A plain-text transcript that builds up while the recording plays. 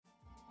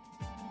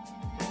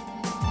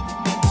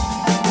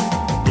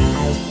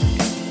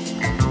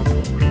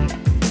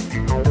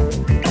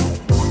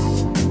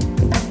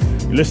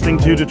You're listening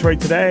to Detroit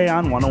Today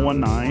on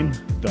 1019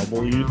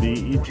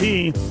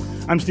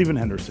 WDET. I'm Stephen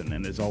Henderson,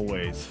 and as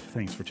always,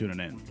 thanks for tuning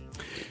in.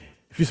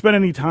 If you spend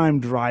any time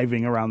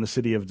driving around the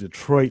city of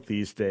Detroit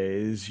these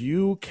days,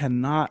 you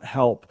cannot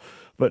help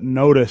but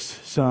notice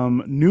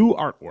some new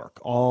artwork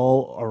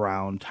all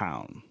around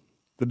town.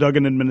 The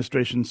Duggan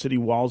administration City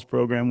Walls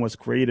program was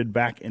created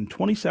back in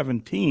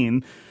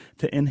 2017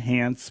 to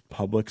enhance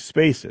public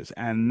spaces,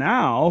 and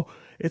now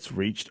it's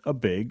reached a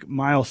big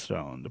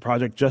milestone. The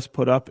project just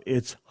put up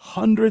its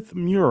 100th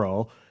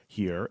mural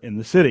here in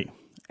the city,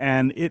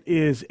 and it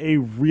is a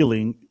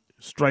really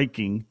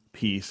striking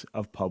piece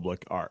of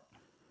public art.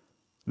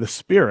 The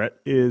Spirit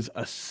is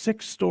a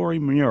 6-story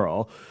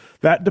mural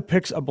that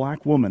depicts a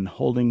black woman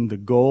holding the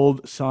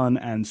gold, sun,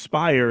 and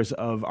spires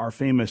of our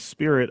famous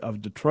Spirit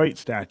of Detroit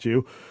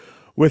statue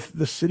with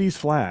the city's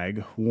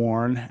flag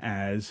worn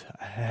as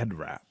a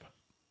headwrap.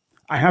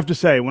 I have to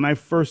say, when I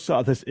first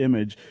saw this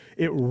image,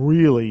 it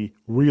really,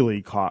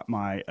 really caught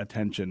my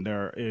attention.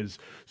 There is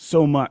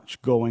so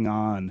much going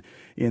on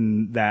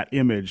in that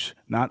image,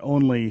 not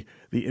only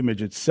the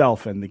image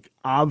itself and the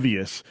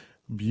obvious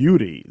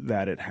beauty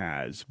that it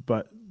has,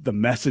 but the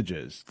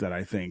messages that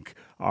I think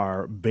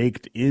are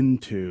baked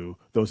into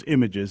those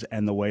images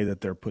and the way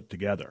that they're put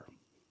together.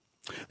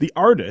 The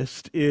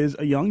artist is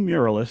a young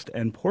muralist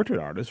and portrait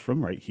artist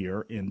from right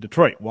here in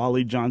Detroit.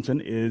 Waleed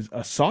Johnson is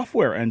a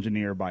software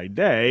engineer by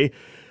day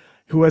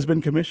who has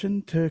been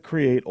commissioned to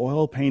create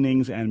oil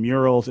paintings and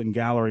murals in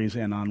galleries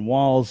and on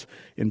walls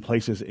in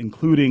places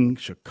including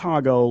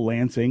Chicago,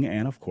 Lansing,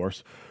 and of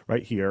course,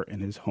 right here in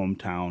his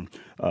hometown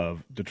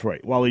of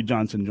Detroit. Waleed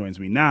Johnson joins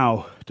me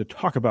now to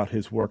talk about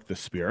his work, The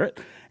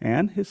Spirit,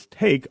 and his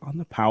take on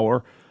the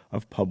power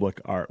of public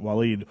art.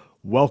 Waleed,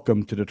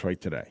 welcome to Detroit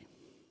Today.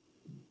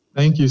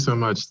 Thank you so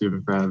much,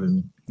 Stephen, for having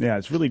me. Yeah,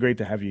 it's really great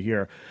to have you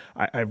here.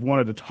 I've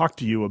wanted to talk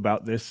to you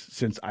about this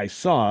since I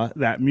saw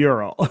that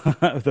mural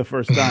the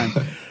first time.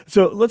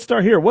 So let's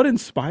start here. What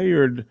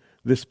inspired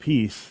this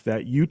piece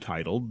that you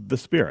titled The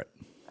Spirit?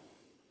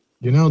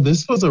 You know,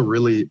 this was a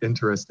really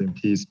interesting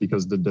piece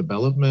because the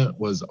development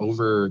was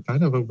over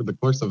the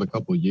course of a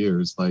couple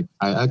years. Like,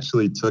 I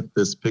actually took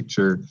this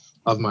picture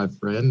of my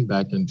friend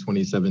back in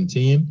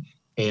 2017,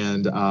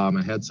 and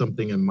I had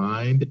something in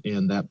mind,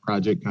 and that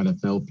project kind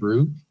of fell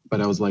through. But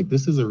I was like,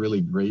 this is a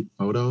really great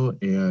photo,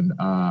 and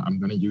I'm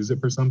going to use it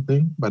for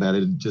something. But I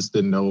just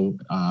didn't know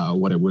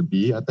what it would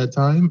be at that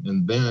time.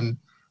 And then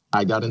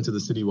I got into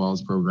the City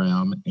Walls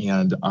program,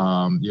 and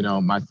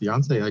my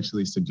fiance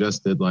actually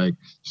suggested,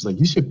 she's like,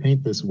 you should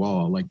paint this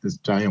wall, like this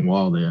giant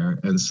wall there.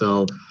 And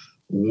so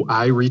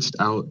I reached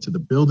out to the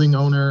building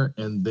owner,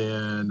 and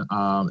then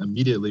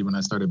immediately when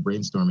I started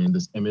brainstorming,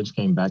 this image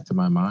came back to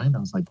my mind. I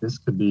was like, this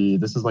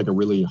is like a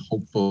really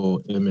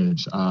hopeful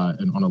image,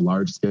 and on a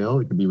large scale,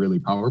 it could be really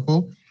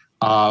powerful.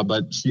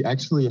 But she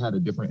actually had a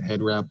different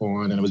head wrap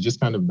on, and it was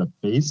just kind of the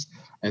face.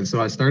 And so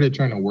I started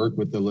trying to work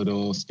with the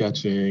little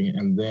sketching,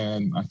 and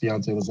then my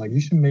fiance was like, you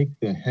should make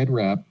the head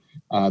wrap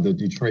the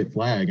Detroit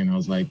flag. And I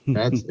was like,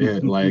 that's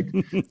it. Like,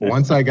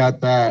 once I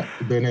got that,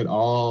 then it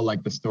all,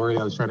 like, the story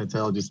I was trying to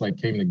tell just like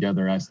came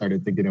together. I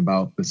started thinking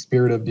about the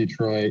spirit of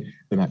Detroit,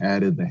 then I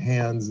added the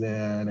hands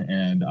in,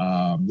 and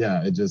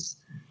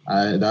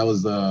that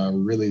was a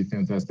really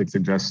fantastic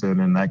suggestion,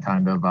 and that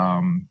kind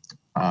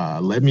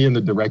of led me in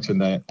the direction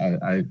that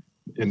I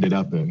ended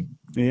up in.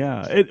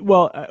 Yeah.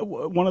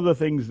 One of the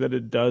things that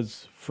it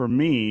does for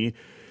me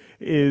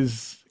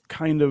is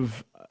kind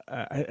of,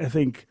 I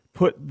think,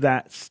 put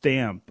that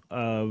stamp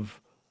of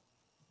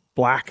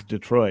Black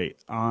Detroit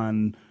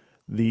on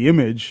the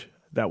image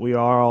that we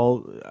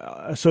all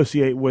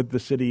associate with the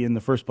city in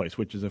the first place,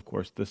 which is, of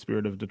course, the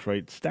Spirit of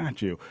Detroit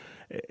statue.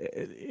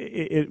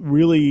 It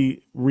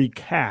really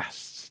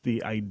recasts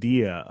the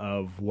idea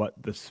of what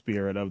the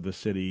spirit of the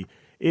city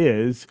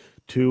is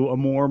to a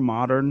more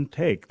modern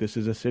take. This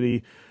is a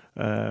city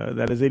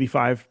that is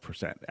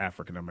 85%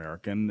 African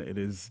American. It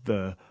is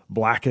the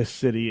blackest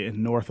city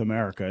in North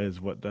America, is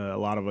what a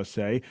lot of us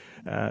say.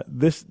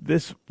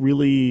 This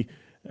really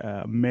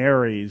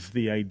marries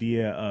the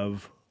idea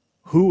of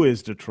who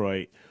is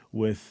Detroit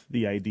with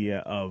the idea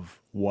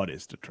of what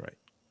is Detroit.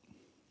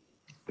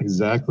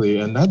 Exactly,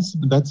 and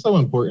that's so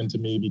important to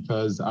me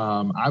because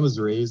I was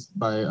raised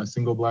by a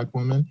single Black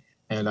woman,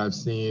 and I've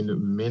seen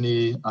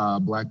many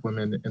Black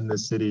women in the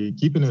city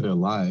keeping it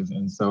alive.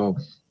 And so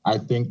I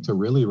think to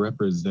really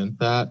represent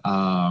that,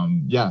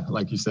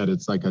 like you said,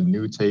 it's like a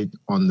new take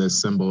on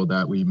this symbol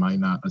that we might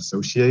not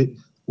associate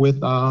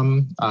with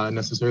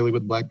necessarily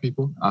with Black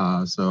people.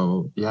 I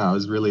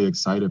was really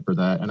excited for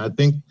that. And I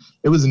think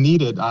it was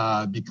needed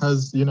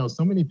because,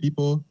 so many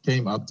people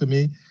came up to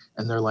me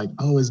and they're like,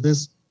 oh, is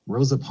this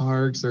Rosa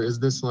Parks or is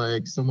this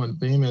like someone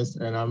famous?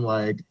 And I'm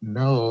like,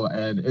 no.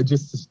 And it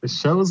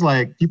shows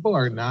like people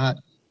are not,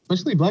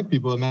 especially Black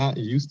people, are not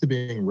used to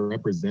being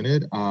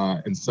represented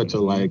in such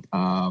a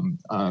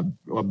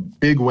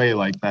big way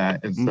like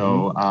that. And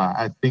so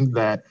I think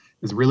that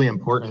is really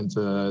important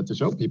to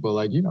show people,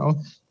 like,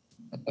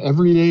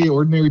 everyday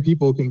ordinary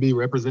people can be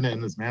represented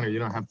in this manner. You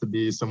don't have to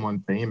be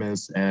someone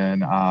famous.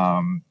 And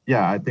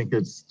I think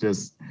it's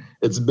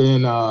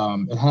been,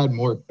 it had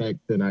more effect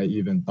than I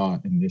even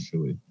thought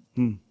initially.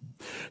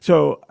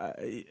 So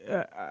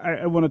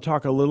I want to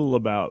talk a little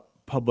about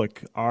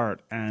public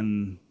art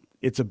and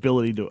its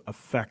ability to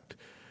affect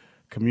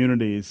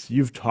communities.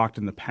 You've talked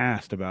in the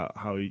past about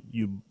how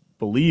you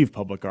believe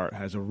public art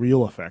has a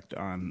real effect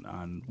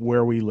on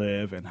where we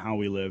live and how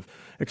we live.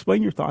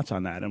 Explain your thoughts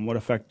on that and what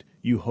effect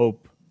you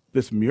hope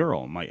this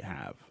mural might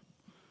have.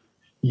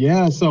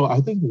 Yeah, so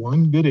I think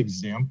one good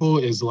example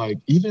is like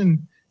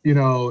even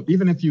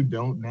if you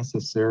don't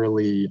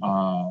necessarily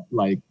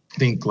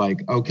think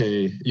like,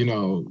 okay,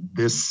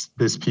 this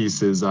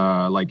piece is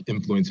like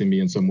influencing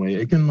me in some way.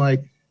 It can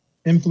like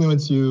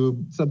influence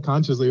you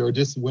subconsciously, or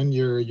just when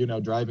you're,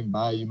 driving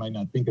by, you might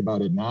not think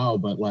about it now,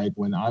 but like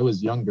when I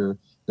was younger,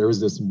 there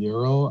was this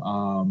mural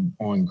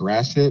on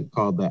Gratiot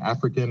called the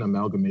African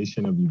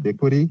Amalgamation of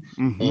Ubiquity.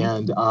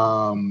 And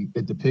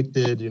it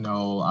depicted,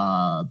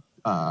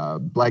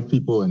 Black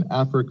people in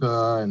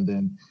Africa and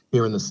then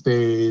here in the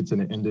States,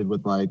 and it ended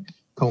with like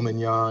Coleman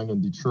Young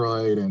in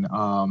Detroit. And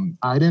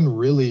I didn't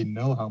really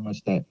know how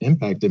much that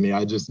impacted me.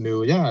 I just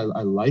knew,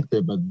 I liked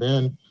it. But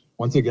then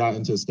once it got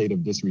into a state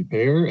of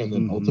disrepair and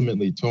then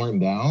ultimately torn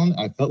down,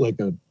 I felt like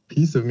a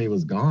piece of me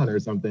was gone or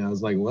something. I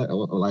was like, what?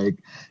 Like,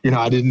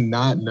 I did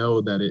not know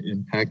that it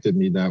impacted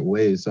me that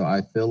way. So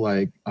I feel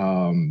like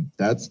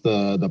that's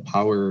the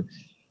power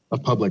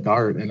of public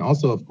art. And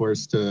also, of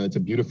course, to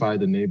beautify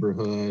the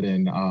neighborhood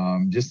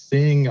and just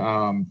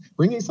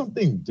bringing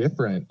something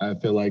different, I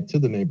feel like, to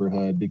the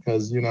neighborhood,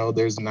 because,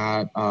 there's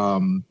not,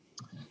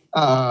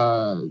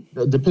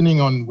 depending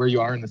on where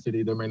you are in the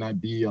city, there may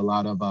not be a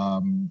lot of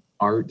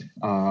art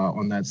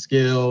on that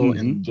scale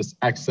and just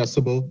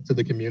accessible to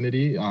the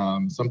community.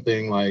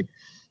 Something like,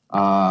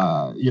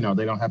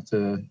 they don't have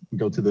to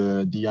go to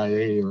the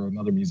DIA or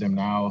another museum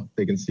now.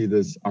 They can see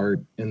this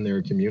art in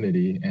their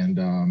community. And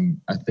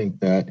I think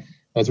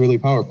that's really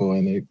powerful,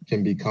 and it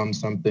can become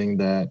something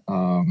that,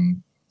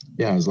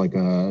 is like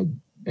a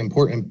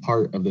important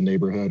part of the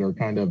neighborhood, or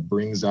kind of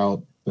brings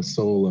out the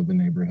soul of the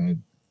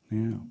neighborhood.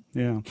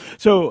 Yeah.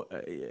 So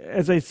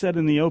as I said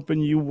in the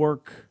open, you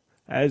work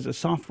as a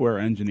software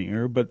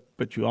engineer,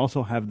 but you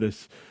also have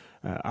this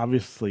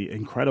obviously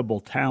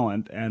incredible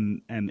talent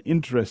and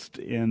interest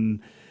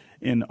in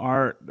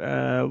art.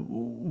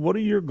 What are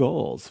your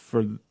goals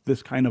for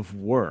this kind of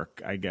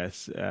work, I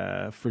guess,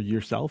 for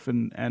yourself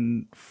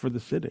and for the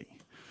city?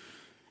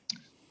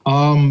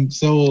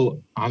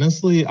 So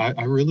honestly,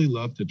 I really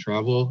love to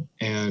travel,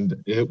 and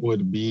it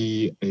would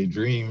be a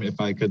dream if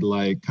I could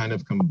like kind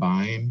of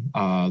combine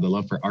the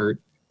love for art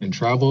and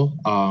travel.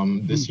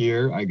 This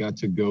year I got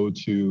to go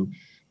to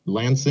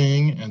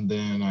Lansing, and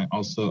then I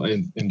also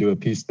and do a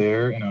piece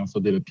there, and I also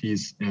did a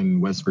piece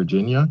in West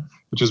Virginia,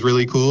 which is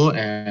really cool.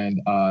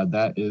 And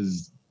that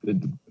is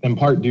in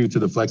part due to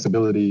the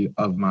flexibility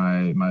of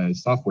my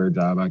software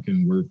job. I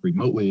can work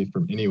remotely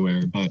from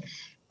anywhere, but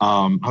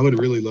I would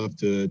really love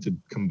to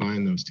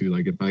combine those two.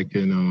 Like if I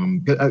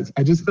can,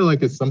 I just feel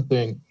like it's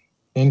something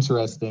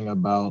interesting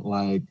about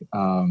like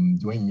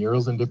doing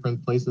murals in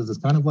different places. It's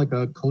kind of like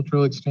a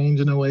cultural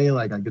exchange in a way.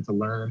 Like I get to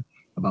learn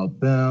about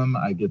them.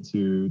 I get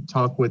to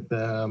talk with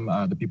them,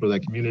 the people of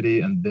that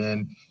community, and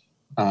then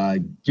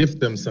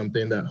gift them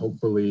something that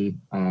hopefully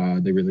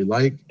they really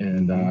like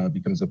and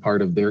becomes a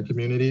part of their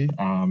community.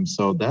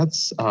 So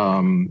that's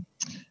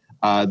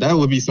that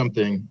would be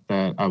something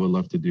that I would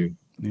love to do.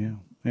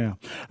 Yeah.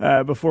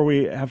 Before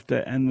we have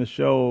to end the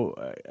show,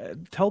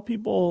 tell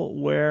people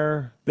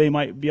where they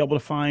might be able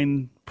to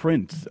find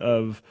prints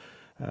of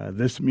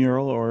this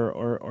mural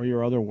or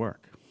your other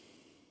work.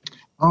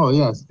 Oh,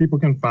 yes. People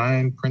can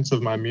find prints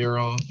of my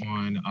mural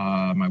on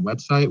my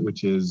website,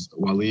 which is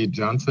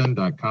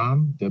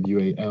waleedjohnson.com,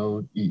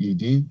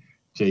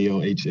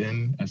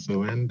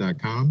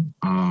 WALEEDJOHNSON.com.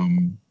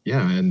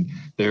 And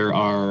there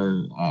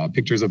are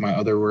pictures of my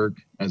other work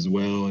as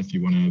well, if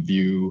you want to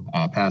view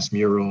past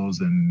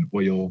murals and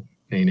oil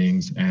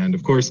paintings. And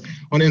of course,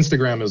 on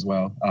Instagram as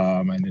well.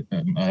 My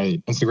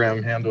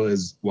Instagram handle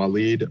is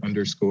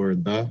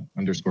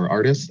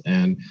Waleed_the_artist.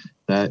 And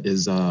that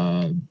is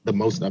the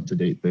most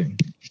up-to-date thing.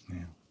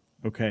 Yeah.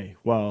 Okay.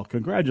 Well,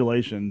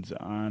 congratulations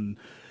on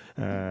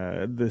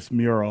this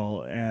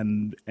mural,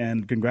 and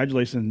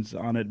congratulations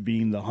on it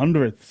being the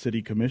 100th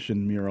City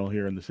Commission mural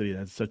here in the city.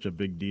 That's such a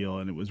big deal,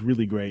 and it was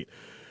really great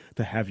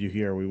to have you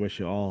here. We wish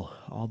you all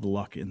the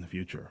luck in the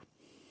future.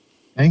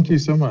 Thank you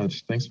so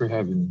much. Thanks for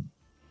having me.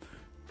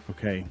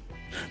 Okay.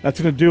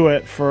 That's going to do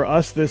it for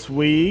us this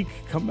week.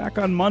 Come back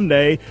on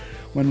Monday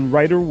when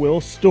writer Will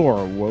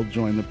Storr will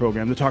join the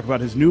program to talk about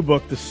his new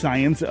book, The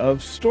Science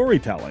of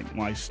Storytelling,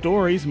 Why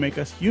Stories Make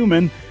Us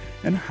Human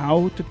and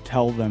How to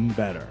Tell Them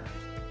Better.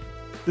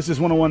 This is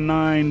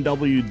 101.9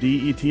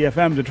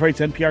 WDET-FM, Detroit's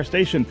NPR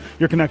station,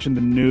 your connection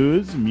to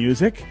news,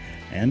 music,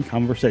 and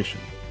conversation.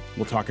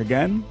 We'll talk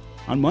again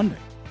on Monday.